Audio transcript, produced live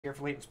Here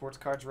for Layton Sports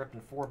Cards,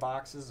 ripping 4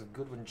 boxes of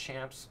Goodwin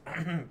champs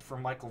for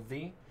Michael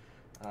V.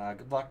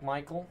 Good luck,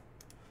 Michael.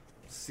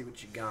 Let's see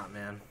what you got,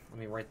 man. Let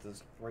me write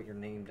your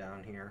name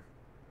down here.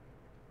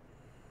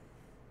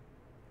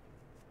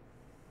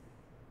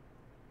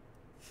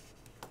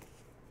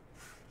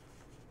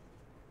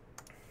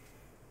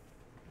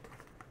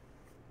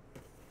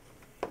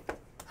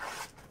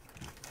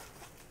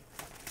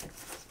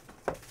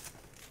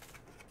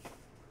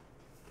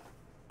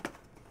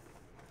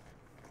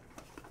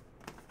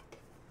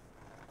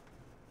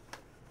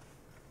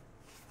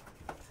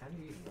 How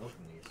do you even open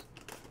these?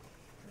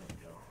 There we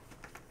go.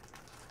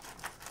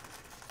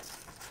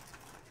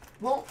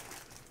 Well,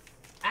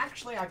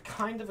 actually, I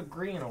kind of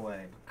agree in a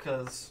way,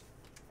 because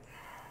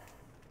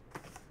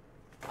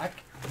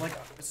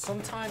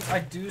sometimes I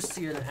do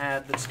see an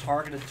ad that's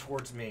targeted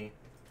towards me,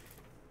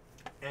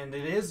 and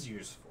it is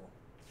useful.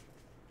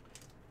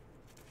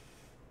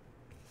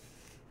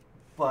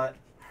 But,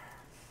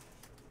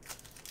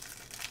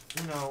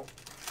 you know,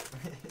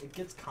 it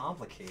gets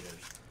complicated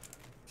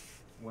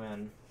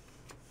when...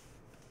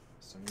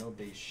 So no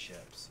base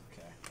ships,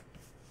 okay.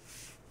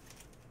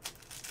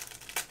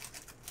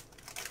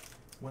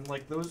 When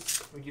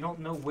when you don't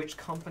know which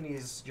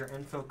companies your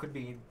info could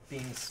be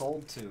being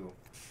sold to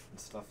and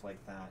stuff like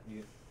that,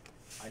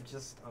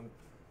 I'm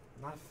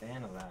not a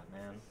fan of that,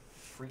 man. It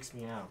freaks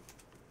me out.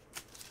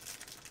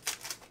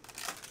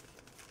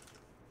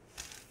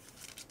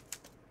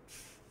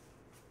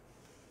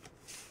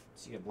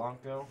 See a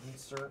Blanco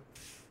insert.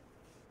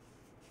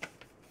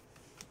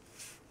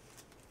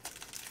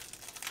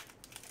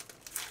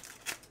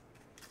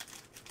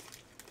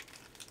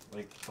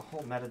 Like, the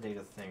whole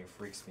metadata thing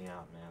freaks me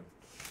out, man.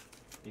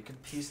 You can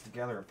piece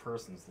together a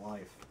person's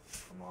life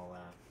from all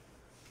that.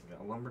 You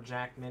got a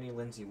Lumberjack Mini,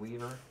 Lindsay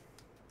Weaver.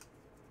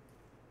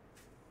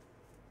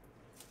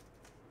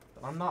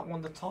 But I'm not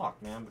one to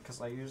talk, man, because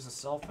I use a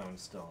cell phone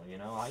still, you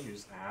know? I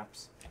use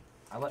apps.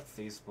 I let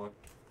Facebook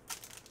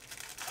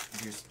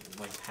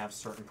have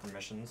certain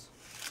permissions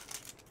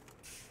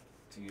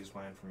to use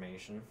my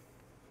information.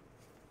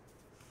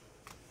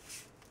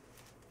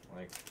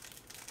 Like,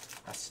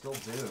 I still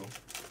do.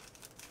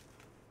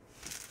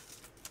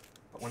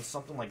 But when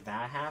something like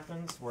that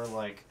happens, where,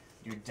 like,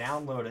 you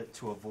download it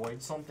to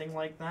avoid something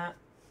like that,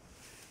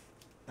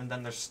 and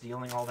then they're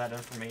stealing all that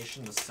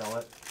information to sell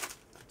it,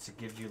 to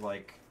give you,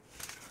 like,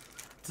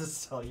 to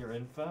sell your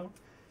info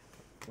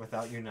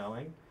without you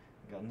knowing.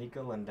 You got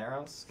Nico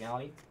Lendero,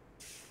 Scally.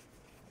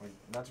 Like,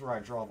 that's where I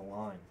draw the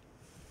line.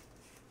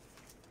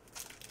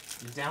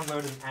 You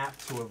download an app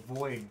to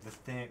avoid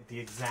the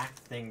exact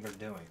thing they're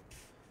doing.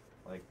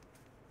 Like,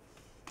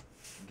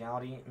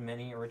 Gaudy,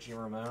 Mini, Richie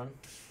Ramone.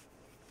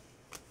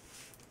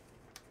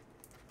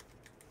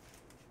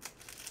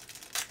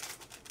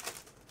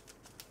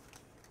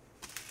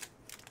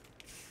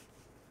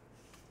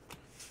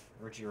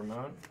 Richie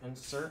Ramone,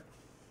 insert.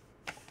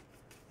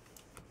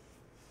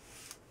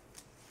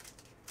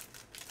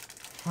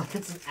 Like,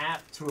 it's an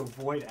app to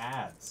avoid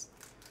ads.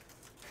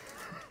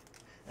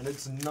 And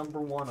it's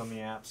 #1 on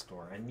the App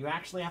Store. And you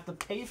actually have to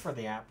pay for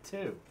the app,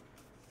 too.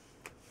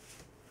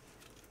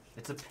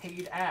 It's a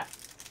paid app.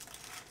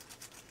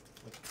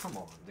 Like, come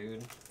on,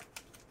 dude.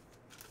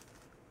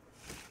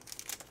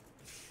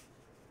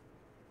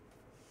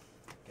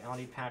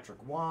 Gaudy,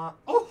 Patrick Watt.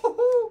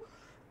 Oh!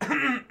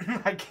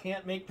 I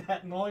can't make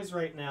that noise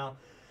right now.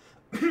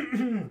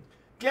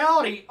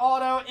 Gaudy,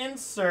 auto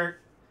insert.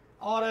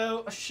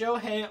 Auto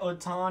Shohei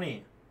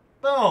Ohtani.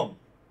 Boom.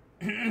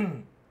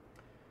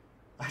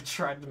 I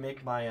tried to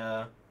make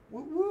my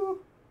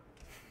woo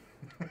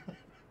woo.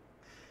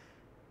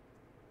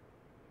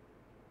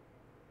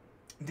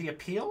 The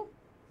appeal?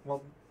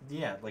 Well,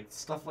 yeah, like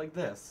stuff like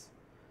this.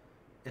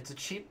 It's a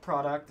cheap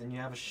product and you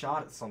have a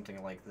shot at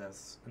something like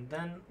this. And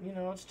then, you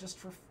know, it's just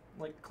for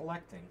like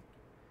collecting.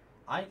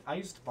 I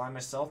used to buy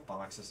myself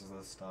boxes of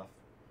this stuff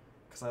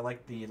because I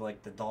like the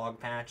dog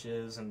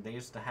patches, and they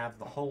used to have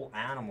the whole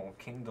Animal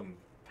Kingdom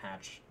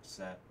patch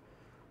set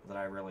that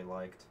I really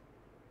liked.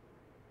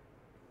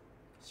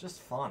 It's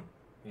just fun,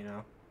 you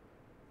know.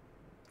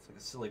 It's like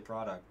a silly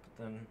product,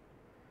 but then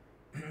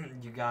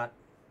you got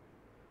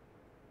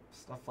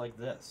stuff like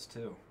this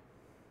too.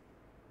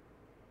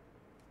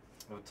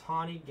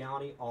 Ohtani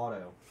Gaudy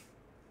Auto.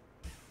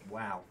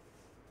 Wow.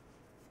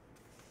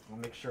 I'll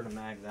make sure to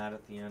mag that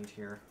at the end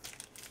here.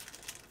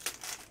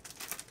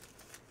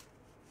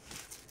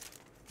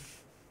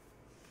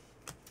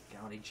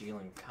 Gaudy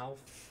Jeeling Kauf.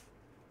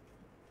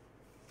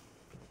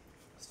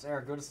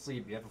 Sarah, go to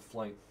sleep. You have a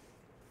flight.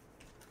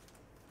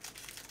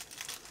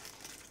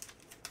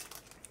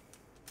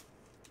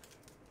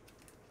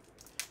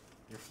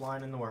 You're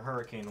flying into a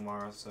hurricane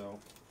tomorrow, so...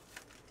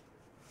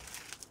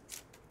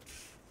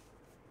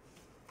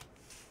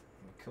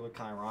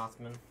 Kai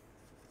Rothman.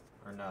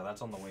 Or no,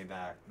 that's on the way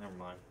back. Never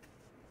mind.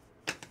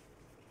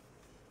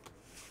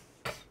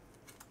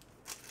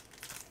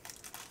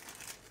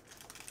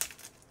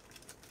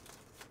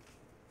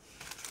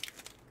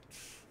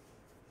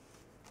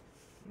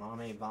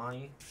 Mame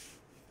Bonnie.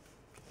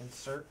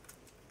 Insert.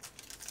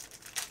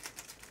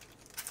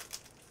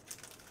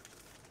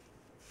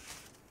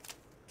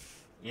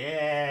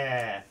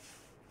 Yeah.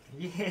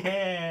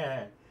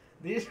 Yeah.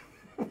 These.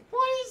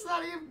 What is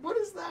that even? What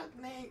is that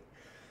name?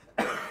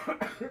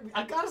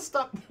 I gotta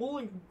stop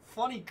pulling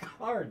funny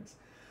cards.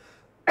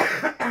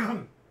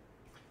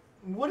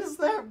 What is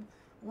that?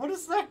 What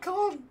is that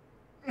called?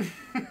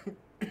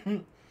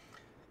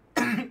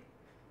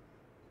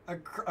 a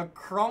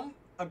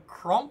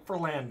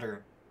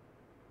Crumperlander.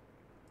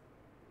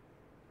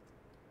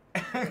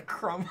 A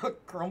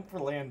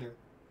Crumperlander.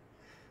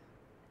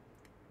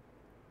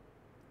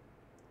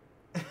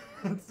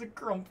 It's a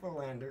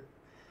Crumperlander.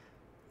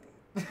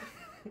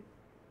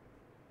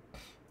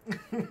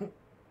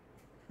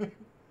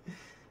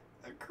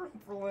 A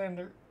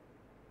Crumperlander.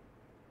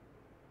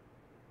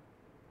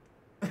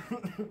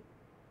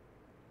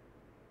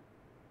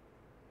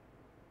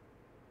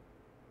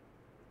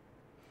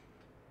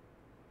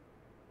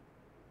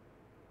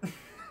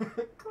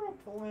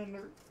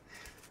 Crumperlander.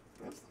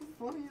 That's the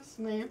funniest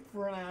name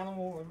for an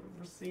animal I've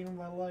ever seen in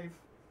my life.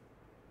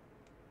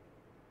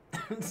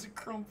 It's a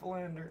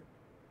Crumperlander.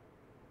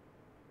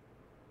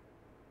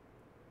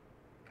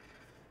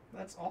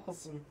 That's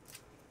awesome.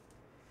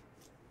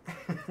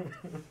 A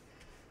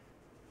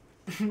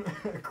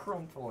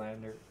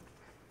Crumperlander.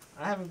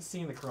 I haven't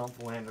seen the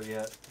Crumperlander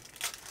yet.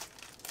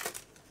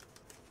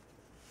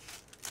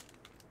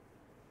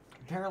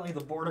 Apparently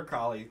the Border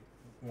Collie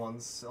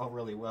ones sell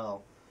really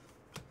well.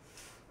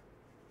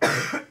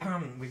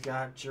 We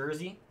got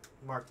Jersey,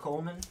 Mark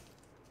Coleman,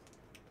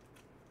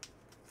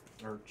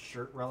 or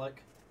shirt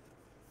relic.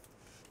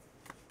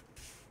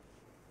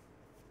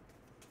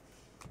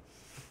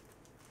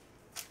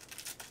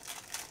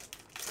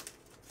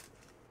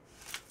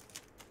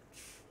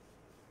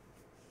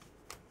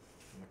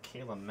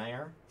 Michaela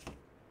Mayer.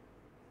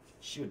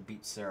 She would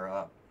beat Sarah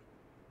up.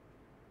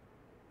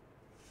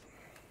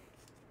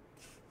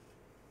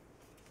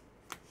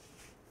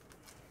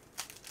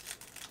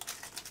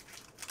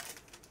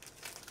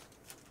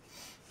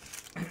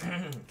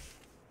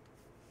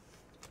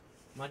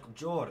 Michael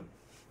Jordan.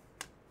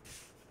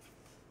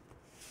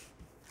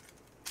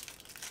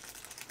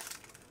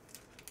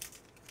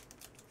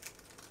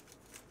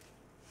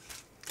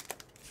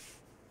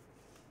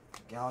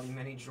 Gaudy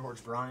Mini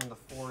George Bryan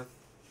IV.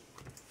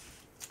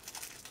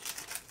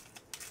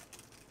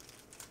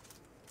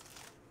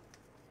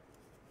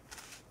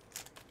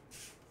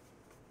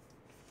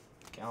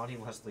 Gaudy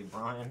Wesley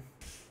Bryan.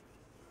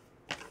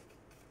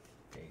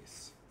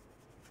 Base.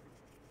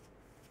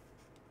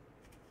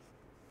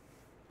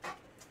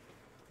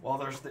 Well,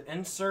 there's the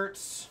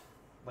inserts,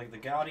 like the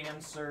Gaudy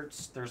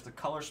inserts. There's the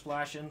Color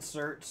Splash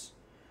inserts.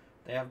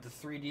 They have the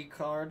 3D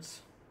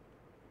cards.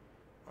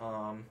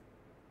 The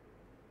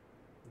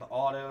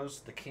autos,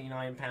 the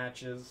canine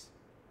patches,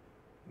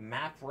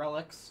 map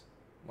relics,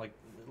 like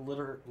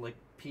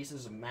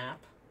pieces of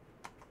map.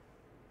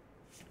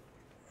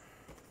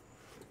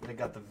 They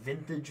got the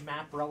vintage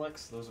map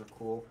relics. Those are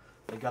cool.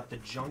 They got the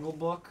Jungle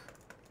Book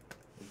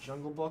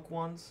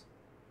ones,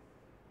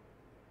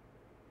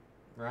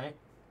 right?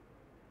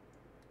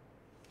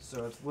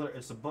 So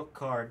it's a book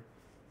card,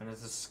 and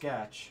it's a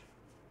sketch.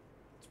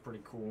 It's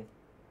pretty cool.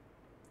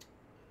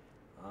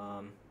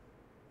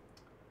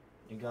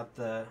 You got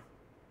the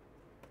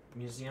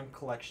museum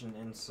collection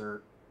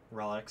insert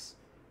relics,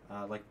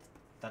 like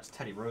that's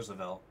Teddy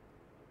Roosevelt.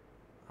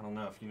 I don't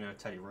know if you know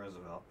Teddy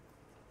Roosevelt.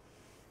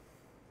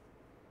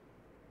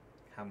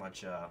 How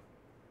much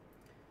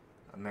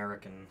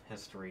American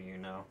history you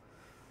know.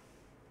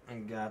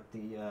 And got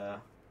the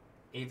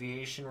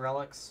aviation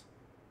relics.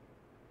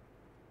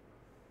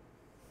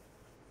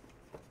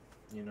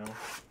 You know.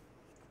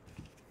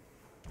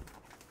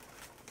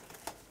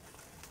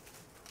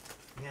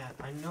 Yeah,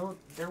 I know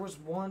there was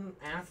one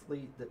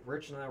athlete that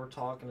Rich and I were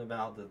talking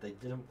about that they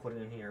didn't put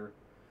in here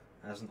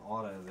as an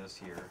auto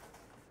this year.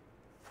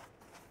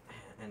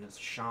 And it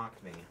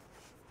shocked me.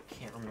 I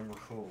can't remember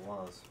who it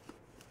was.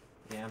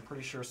 Yeah, I'm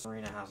pretty sure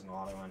Serena has an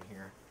auto in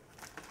here.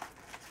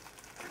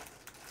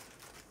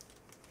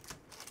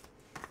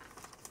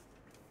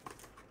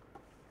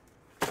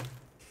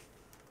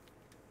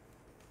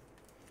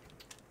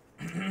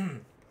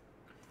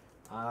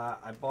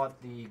 I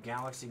bought the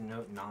Galaxy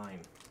Note 9.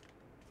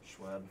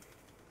 Schweb.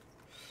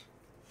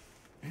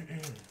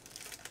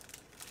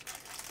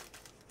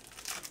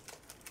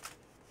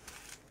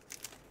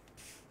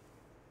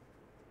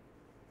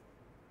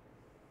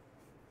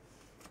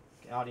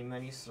 Gaudy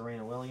Mini,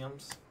 Serena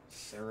Williams.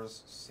 Sarah.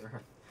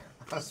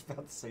 I was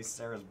about to say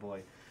Sarah's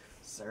boy.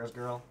 Sarah's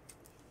girl.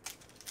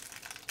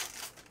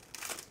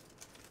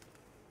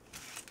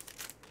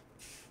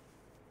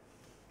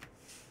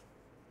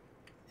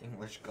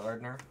 English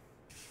Gardner.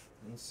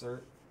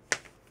 Insert.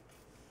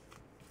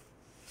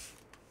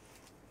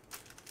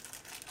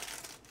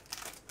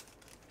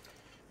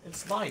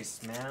 It's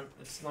nice, man.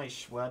 It's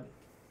nice, Schweb.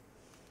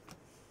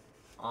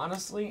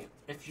 Honestly,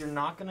 if you're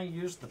not going to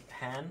use the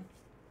pen,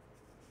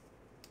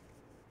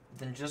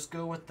 then just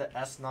go with the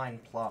S9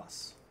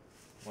 Plus.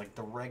 Like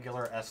the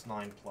regular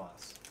S9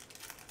 Plus.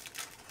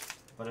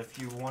 But if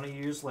you want to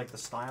use like the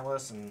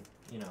stylus and,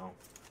 you know,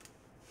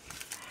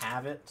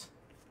 have it,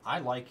 I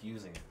like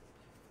using it.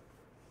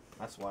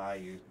 That's why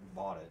I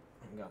bought it.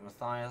 We got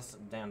Matthias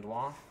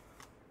Dandois.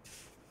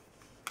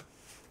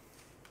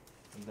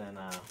 And then,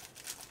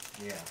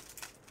 yeah.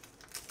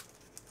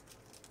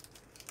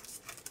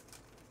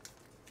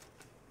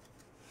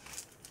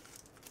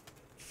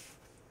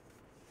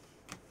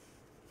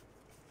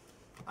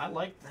 I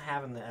like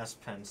having the S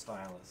Pen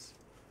stylus.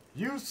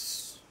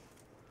 Use!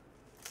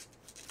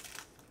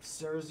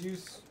 Sarah's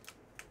use.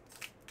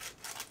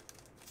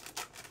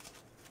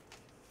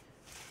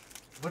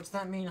 What's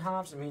that mean,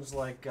 Hobbs? It means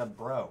like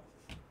bro.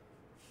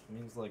 It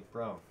means like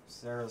bro.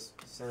 Sarah's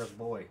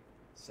boy.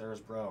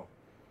 Sarah's bro.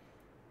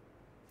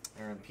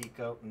 Aaron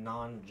Pico,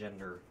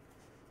 non-gender.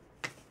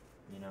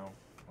 You know,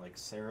 like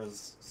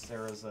Sarah's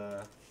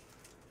a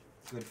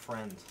good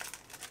friend.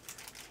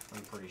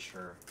 I'm pretty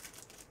sure.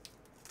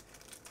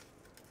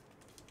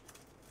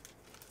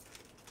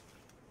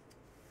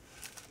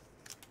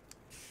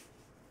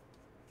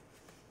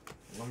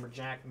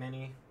 Lumberjack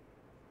Mini,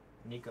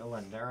 Nico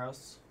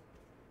Landeros.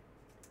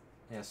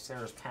 Yeah,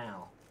 Sarah's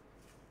pal.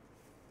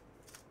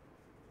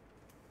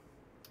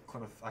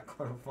 I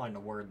couldn't find a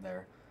word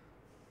there.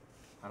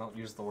 I don't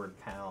use the word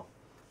pal,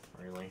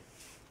 really.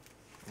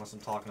 Unless I'm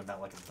talking about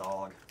like a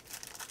dog.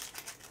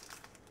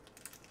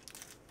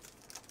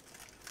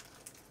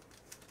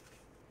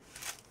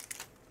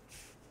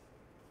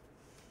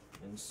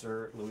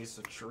 Insert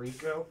Luisa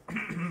Chirico.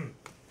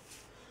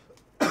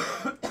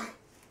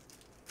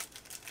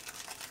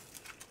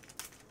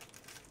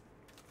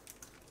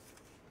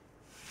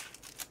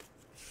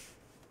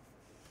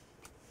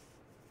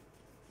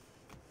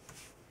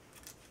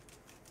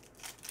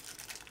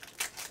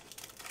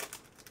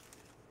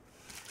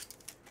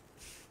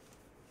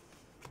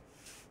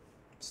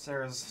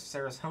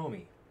 Sarah's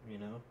homie, you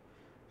know.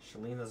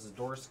 Shalina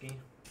Zadorsky.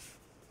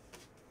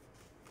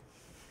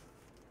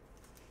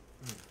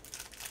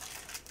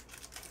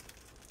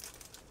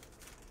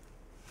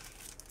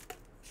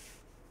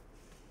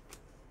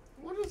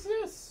 What is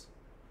this?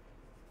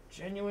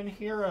 Genuine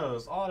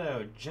Heroes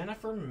Auto,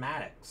 Jennifer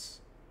Maddox.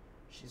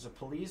 She's a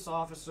police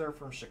officer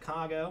from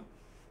Chicago.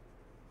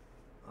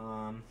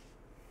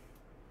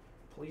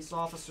 Police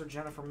officer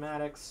Jennifer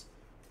Maddox.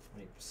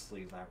 Let me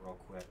sleeve that real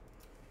quick.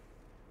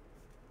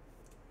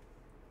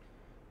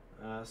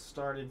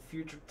 Started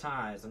Future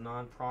Ties, a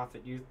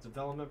non-profit youth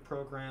development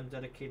program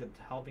dedicated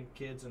to helping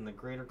kids in the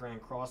Greater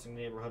Grand Crossing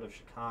neighborhood of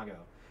Chicago.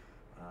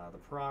 The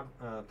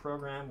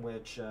program,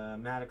 which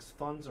Maddox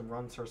funds and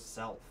runs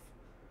herself,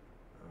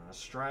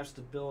 strives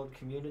to build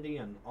community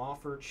and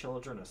offer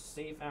children a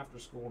safe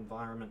after-school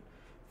environment.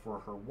 For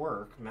her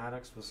work,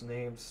 Maddox was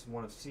named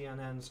one of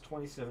CNN's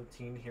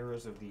 2017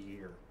 Heroes of the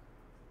Year.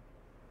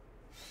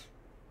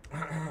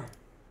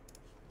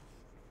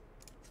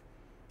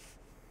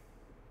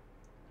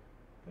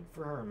 Good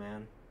for her,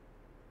 man.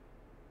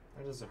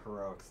 That is a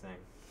heroic thing.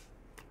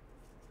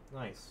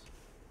 Nice.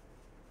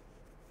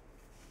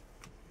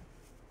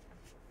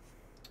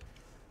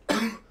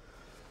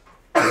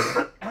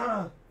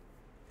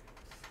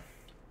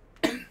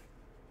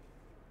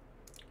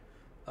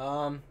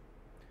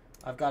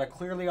 I've got a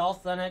clearly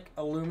authentic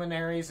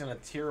Illuminaries and a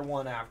tier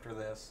 1 after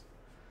this.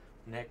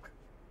 Nick.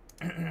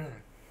 Yeah,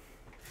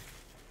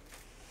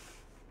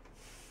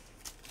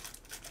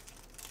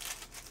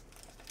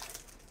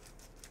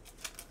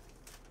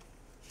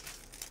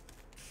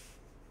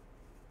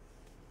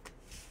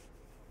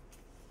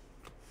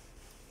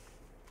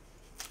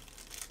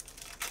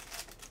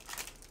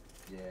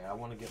 I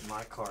want to get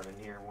my card in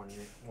here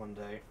one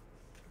day.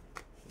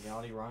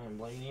 Reality Ryan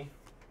Blaney.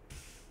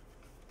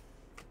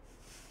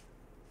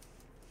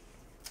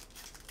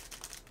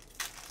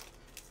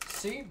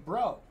 See,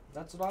 bro,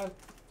 that's what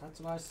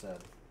I said.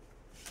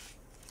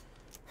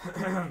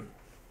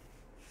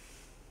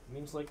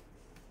 Means like,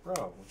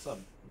 bro, what's up?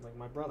 Like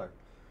my brother.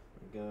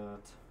 We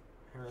got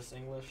Harris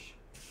English.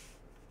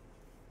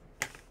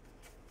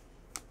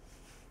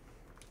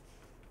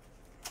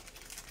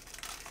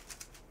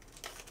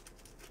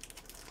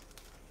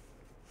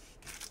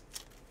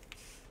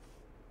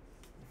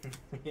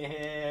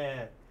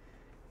 Yeah.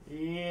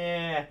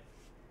 Yeah.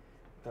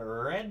 The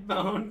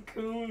Redbone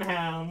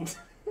Coonhound.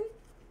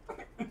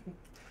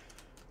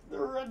 The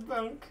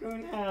Redbone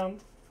Coonhound.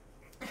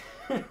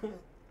 I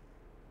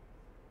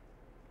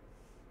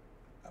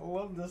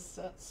love this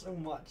set so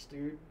much,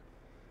 dude.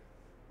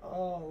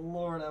 Oh,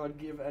 Lord, I would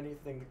give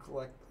anything to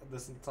collect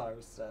this entire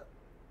set.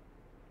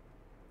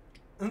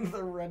 The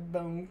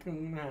Redbone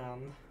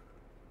Coonhound.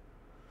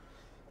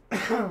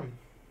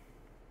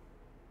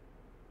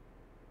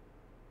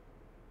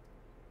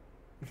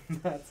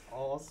 That's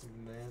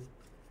awesome, man.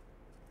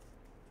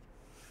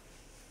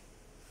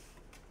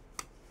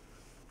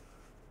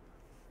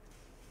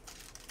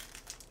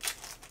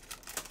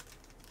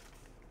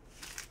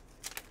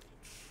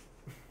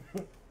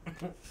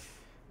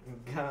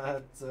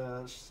 Got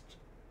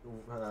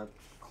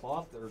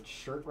cloth or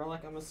shirt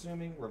relic, I'm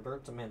assuming.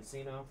 Roberto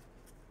Mancino.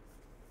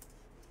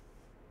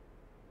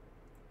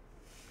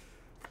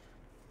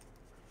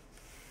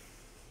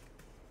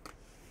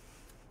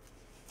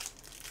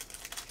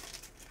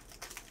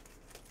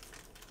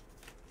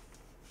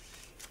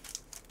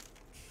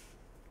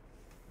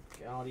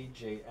 Galaxy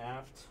J.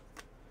 Aft.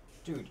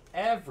 Dude,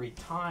 every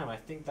time I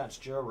think that's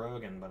Joe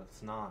Rogan, but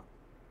it's not.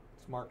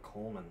 It's Mark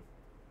Coleman.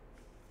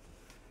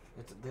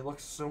 They look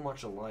so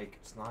much alike,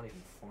 it's not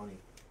even funny.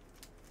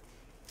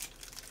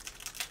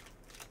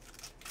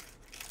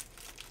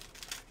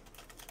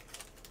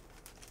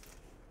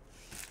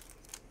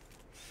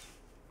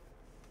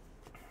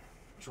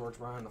 George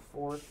Ryan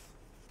IV.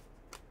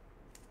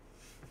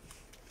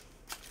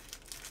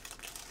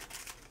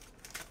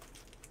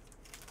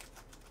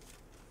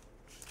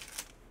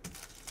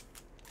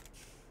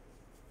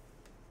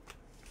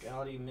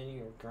 Galaxy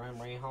Mini or Graham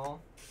Rahal.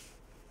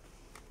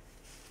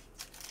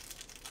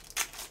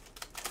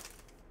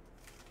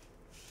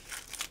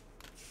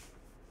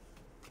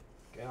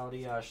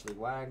 Galaxy Ashley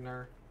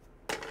Wagner.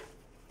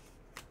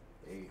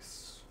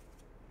 Ace.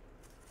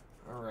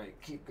 Alright,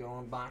 keep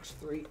going. Box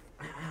 3.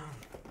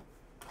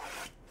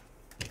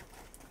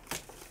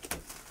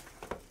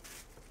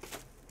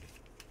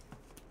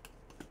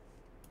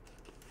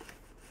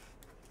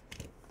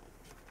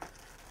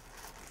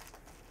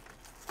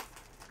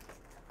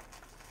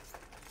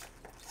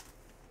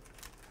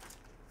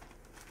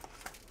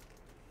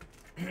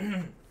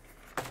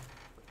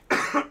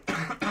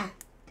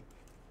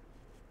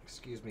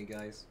 Excuse me,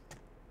 guys.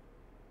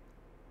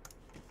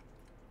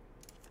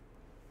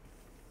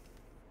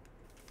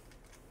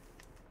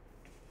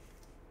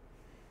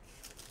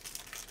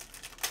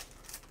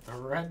 A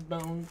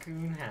Redbone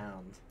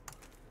Coonhound.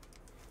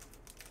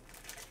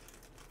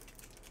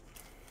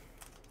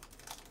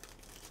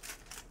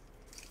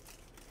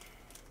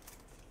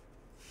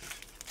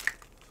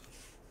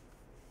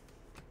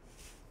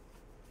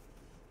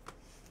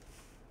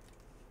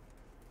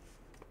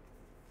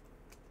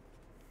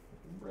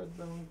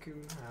 Redbone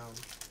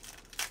Coonhound.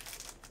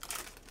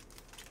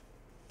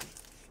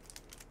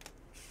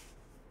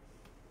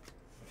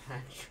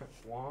 Patrick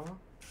Waugh.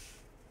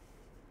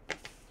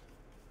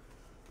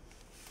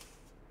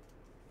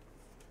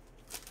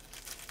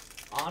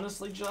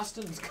 Honestly,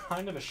 Justin, it's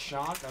kind of a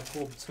shock I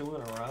pulled 2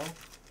 in a row.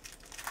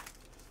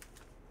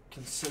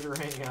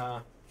 Considering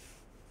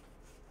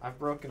I've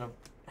broken a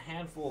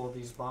handful of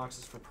these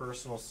boxes for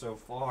personal so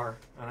far,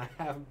 and I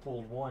haven't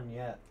pulled 1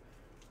 yet.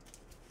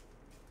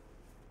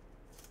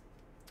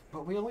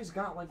 But we always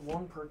got like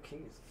 1 per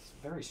case. It's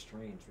very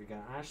strange. We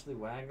got Ashley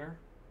Wagner,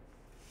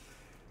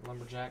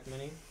 Lumberjack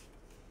Mini.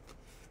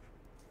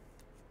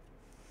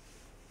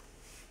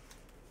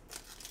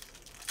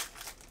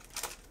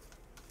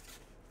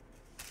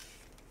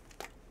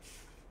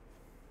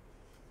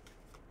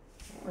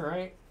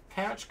 Alright,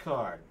 patch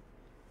card.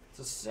 It's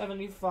a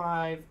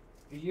 75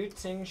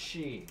 Yuting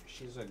Shi.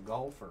 She's a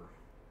golfer.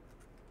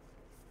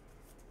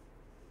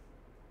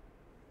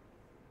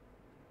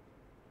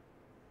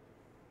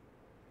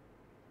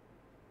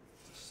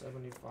 It's a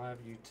 75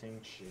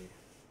 Yuting Shi.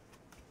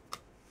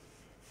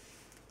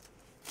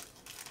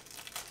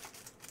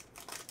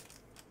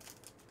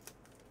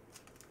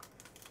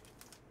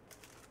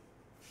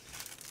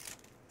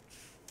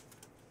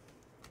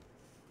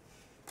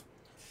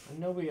 I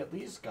know we at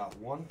least got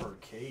 1 per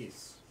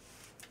case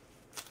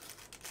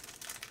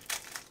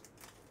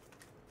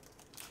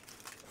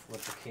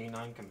with the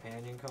Canine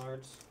Companion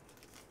cards.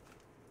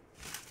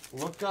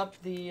 Look up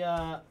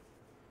the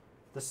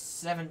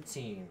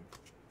 17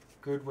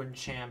 Goodwin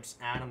Champs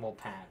Animal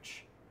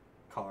Patch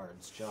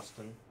cards,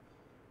 Justin.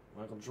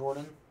 Michael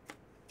Jordan.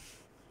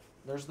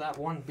 There's that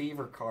 1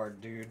 Beaver card,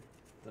 dude,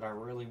 that I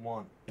really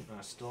want, and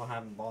I still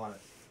haven't bought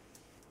it.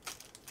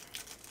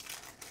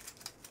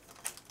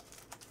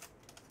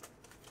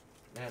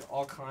 They had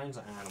all kinds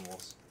of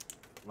animals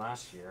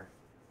last year,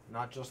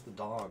 not just the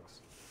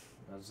dogs.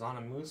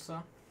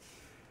 Zanamusa.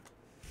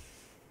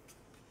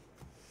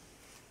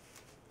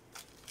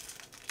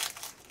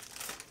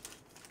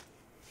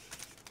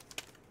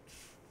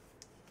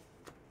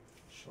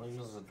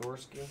 Shalima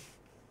Zadorsky.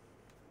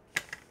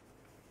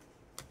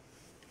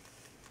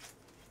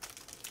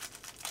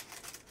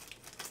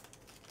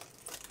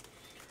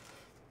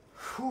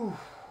 Whew.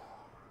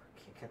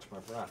 Can't catch my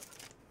breath.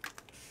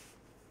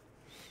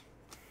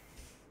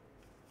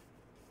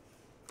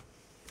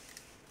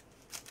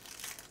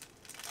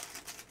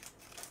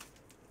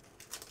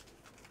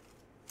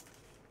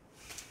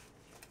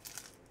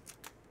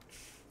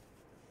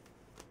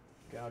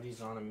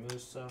 Gaudi's on a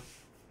Musa.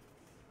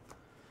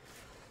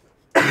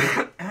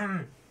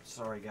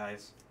 Sorry,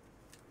 guys.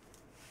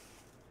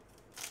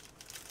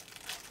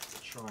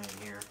 Trying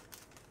here.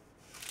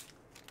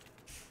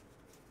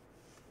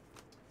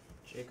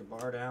 Jacob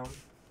Ardown.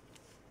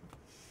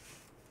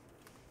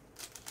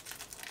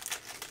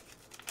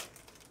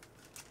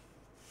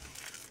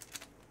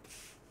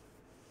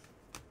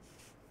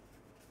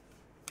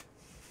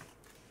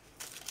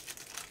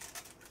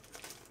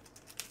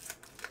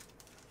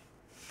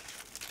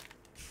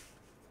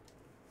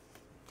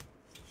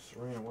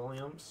 Serena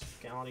Williams,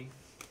 Galaxy.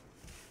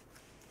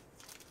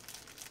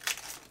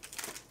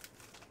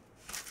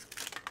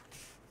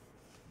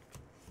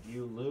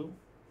 Yu Lu,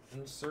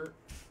 insert.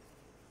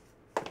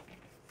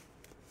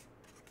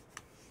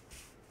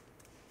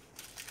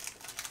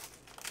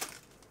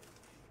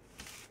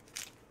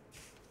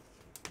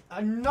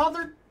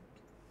 Another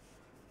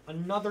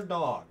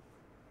dog.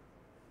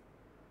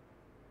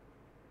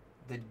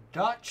 The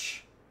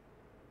Dutch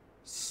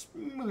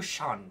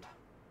Smooshhund.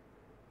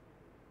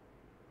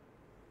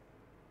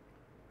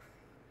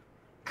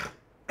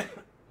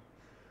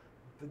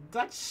 The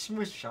Dutch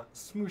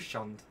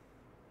Smooshhund.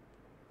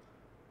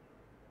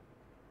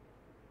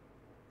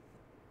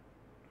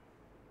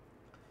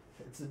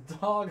 It's a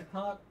dog,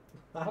 not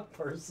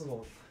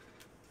personal.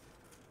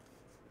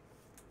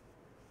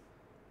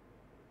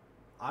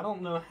 I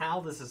don't know how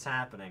this is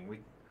happening.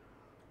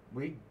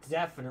 We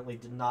definitely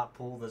did not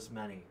pull this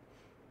many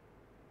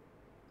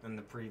in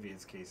the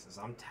previous cases.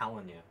 I'm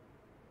telling you.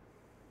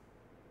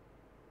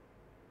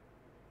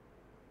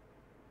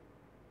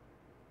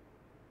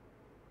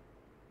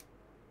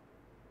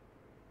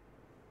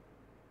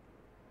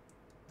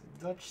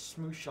 The Dutch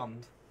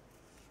Smooshhund.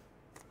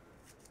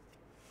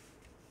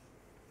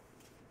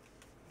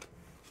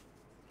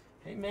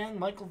 Hey man,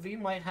 Michael V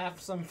might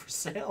have some for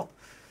sale.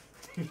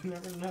 You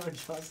never know,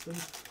 Justin.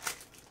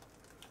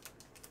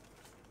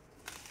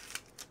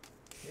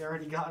 He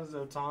already got his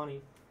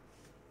Otani.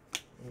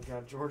 We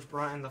got George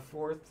Bryan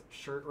IV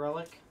shirt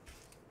relic.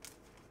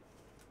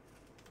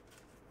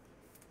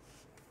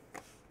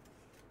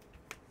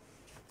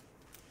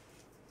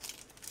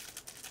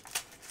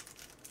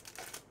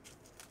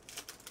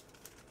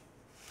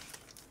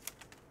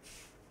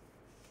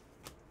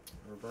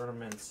 Roberto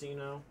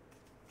Mancino.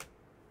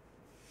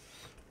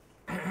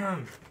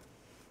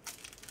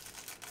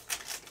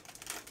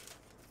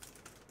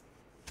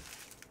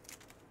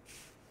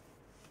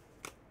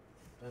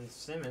 Ben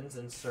Simmons,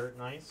 insert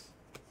nice.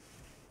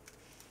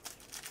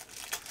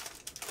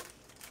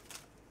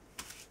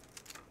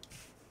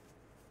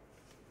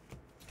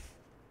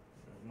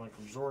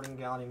 Michael Jordan,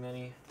 Gaudy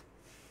Mini.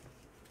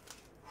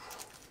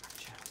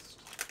 Chest.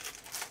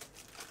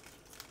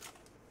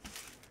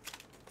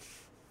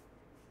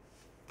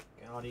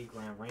 Gaudy,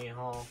 Graham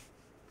Rahal.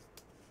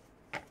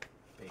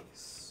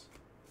 Base.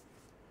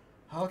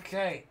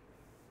 Okay.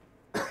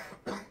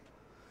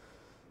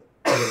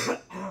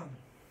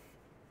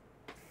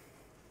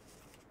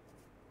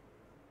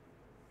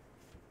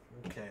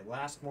 Okay,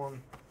 last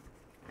one.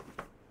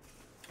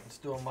 Let's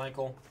do a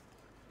Michael.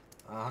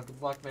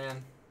 Good luck,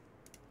 man.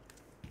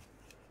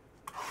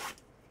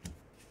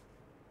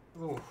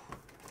 Ooh.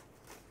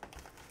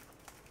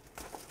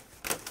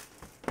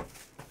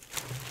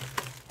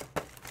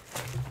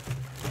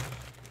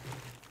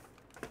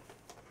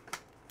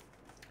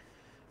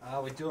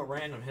 We do it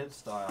random hit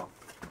style.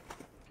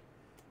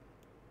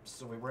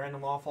 So we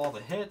random off all the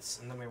hits,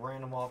 and then we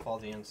random off all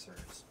the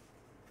inserts.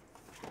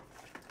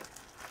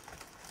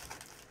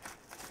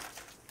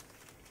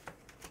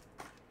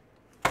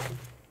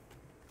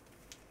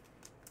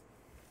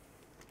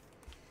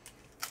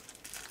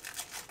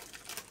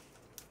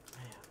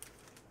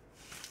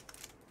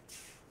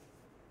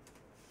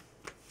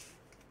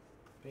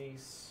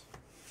 Base.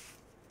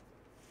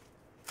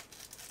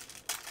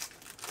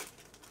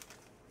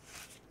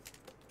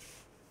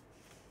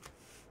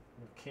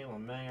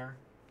 Kayla Mayer.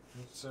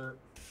 Insert.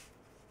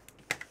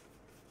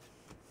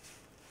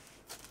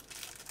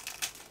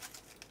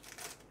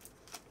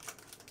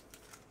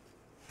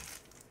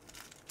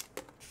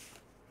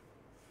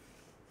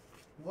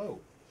 Whoa.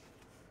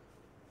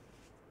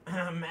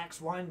 Max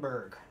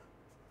Weinberg.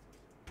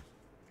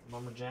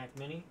 Lumberjack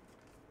Mini.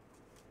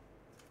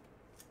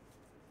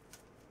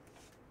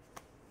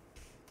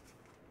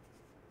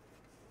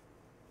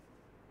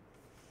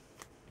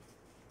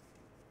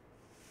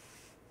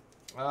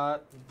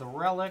 The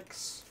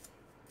relics,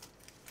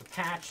 the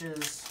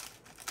patches,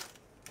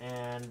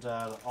 and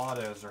the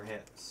autos are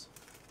hits.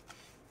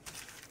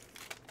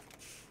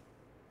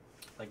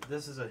 Like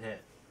this is a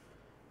hit.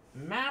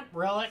 Map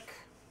relic,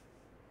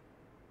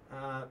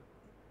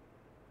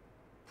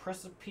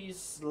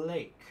 Precipice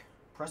Lake,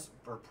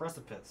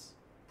 Precipice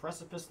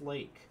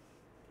Lake.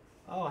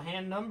 Oh,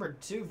 hand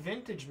numbered 2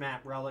 vintage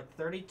map relic,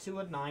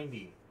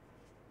 32/90.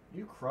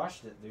 You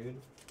crushed it,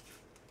 dude.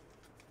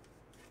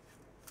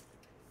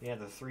 Yeah,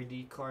 the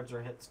 3D cards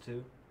are hits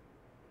too.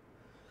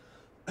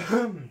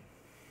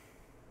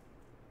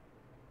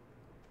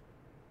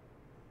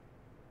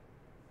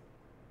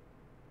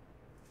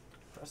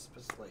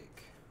 Precipice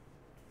Lake.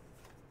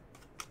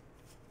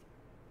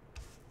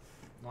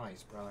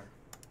 Nice, brother.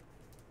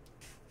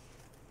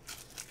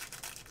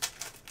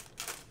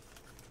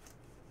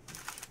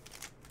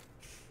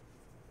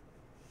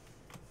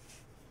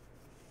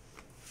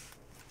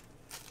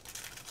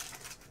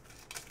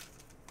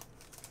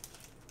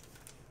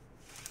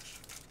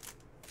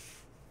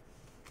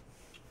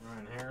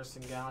 Ryan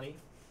Harrison Gaudy.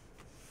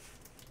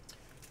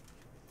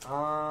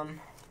 Tell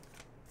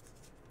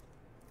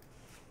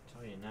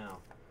you now.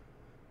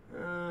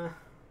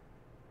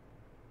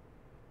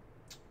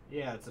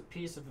 Yeah, it's a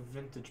piece of a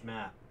vintage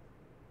map.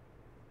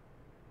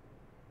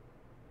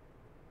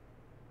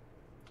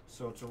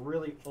 So it's a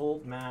really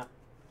old map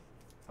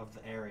of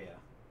the area,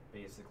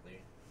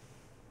 basically.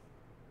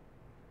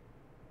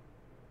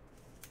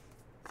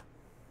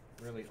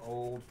 Really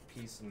old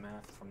piece of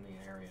map from the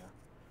area.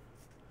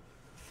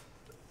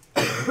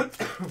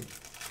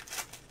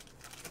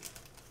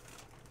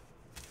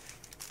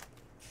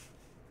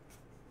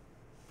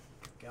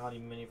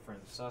 Gaudi Mini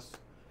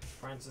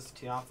Francis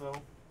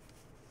Tiafo.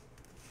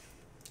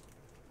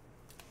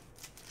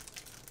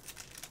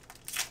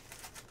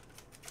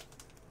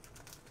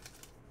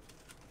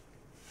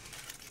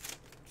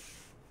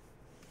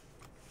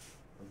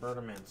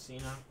 Roberto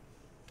Mancina.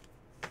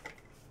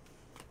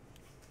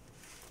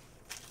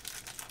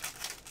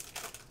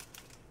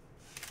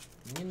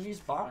 I mean, these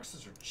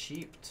boxes are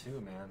cheap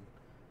too, man.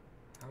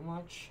 How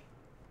much?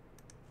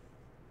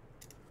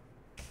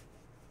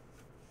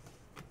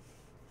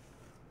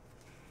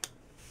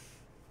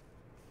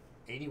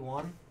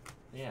 $81?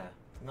 Yeah,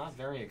 not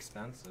very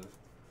expensive.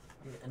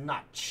 I mean,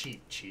 not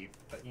cheap,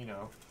 but you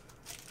know,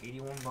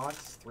 81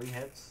 bucks, 3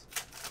 hits.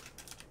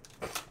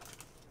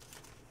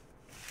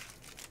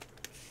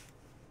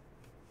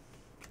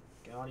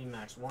 Gaudi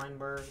Max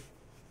Weinberg.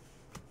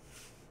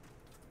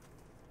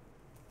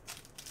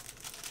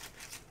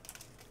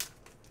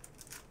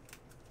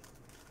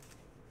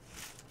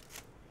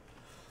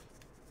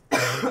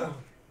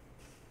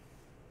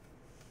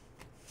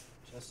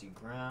 Jesse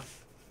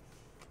Graff.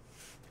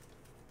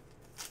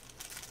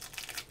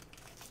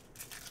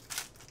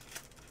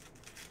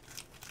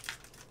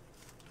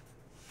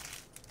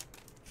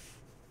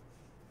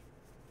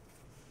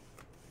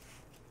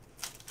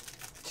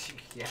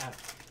 Yeah.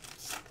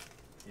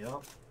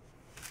 Yep.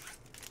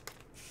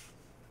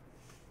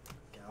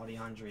 Gaudi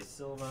Andre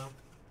Silva.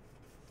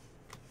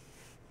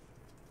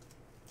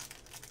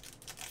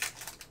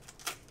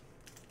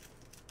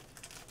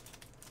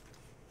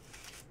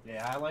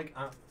 Yeah, I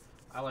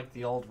like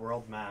the old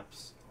world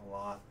maps a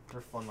lot.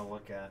 They're fun to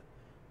look at.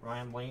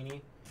 Ryan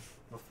Blaney,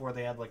 before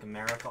they had like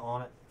America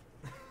on it,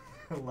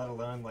 let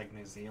alone like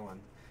New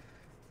Zealand.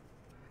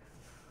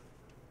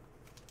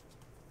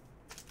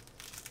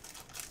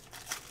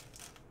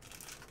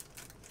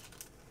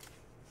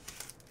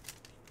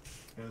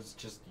 It was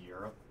just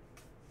Europe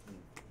and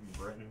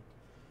Britain.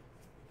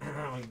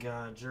 We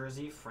got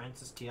Jersey,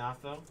 Francis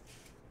Tiafo.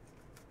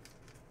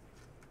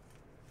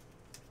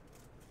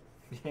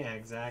 Yeah,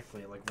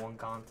 exactly. Like one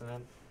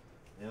continent.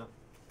 Yep.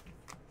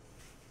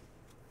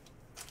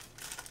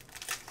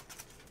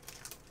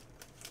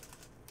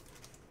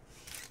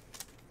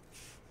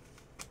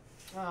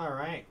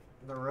 Alright.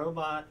 The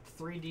robot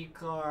 3D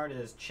card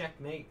is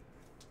Checkmate.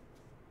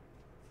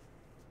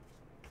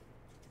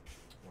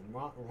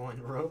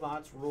 When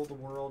robots rule the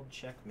world,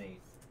 checkmate.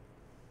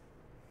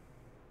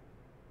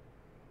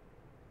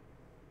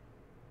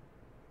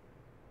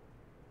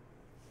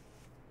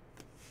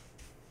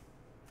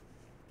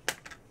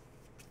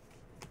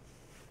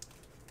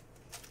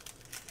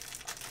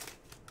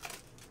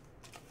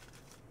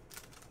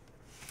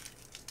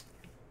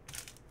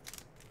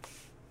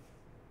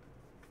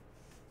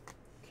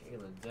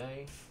 Kayla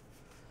Day.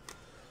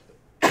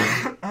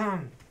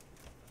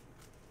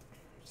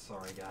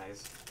 Sorry,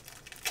 guys.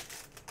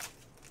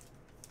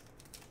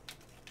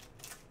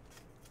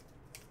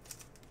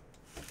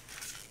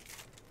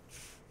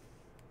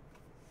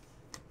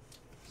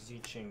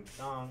 Zicheng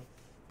Dong.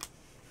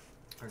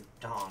 Or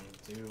Dong,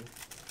 Du.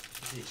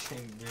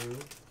 Zicheng Du.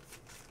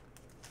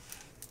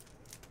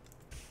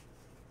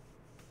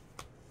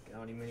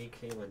 Gaudi Mini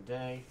Kayla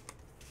Day.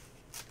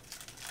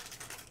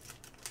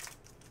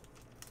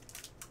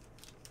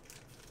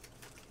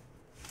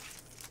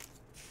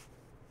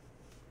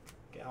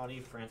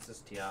 Gaudi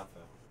Francis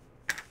Tiafo.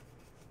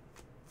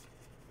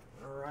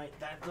 Alright,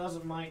 that does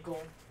it,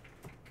 Michael.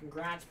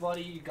 Congrats,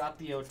 buddy. You got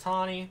the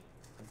Otani.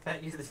 I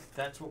bet you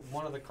that's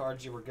one of the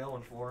cards you were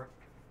going for.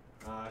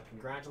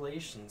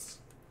 Congratulations.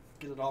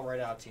 Get it all right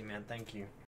out to you, man. Thank you.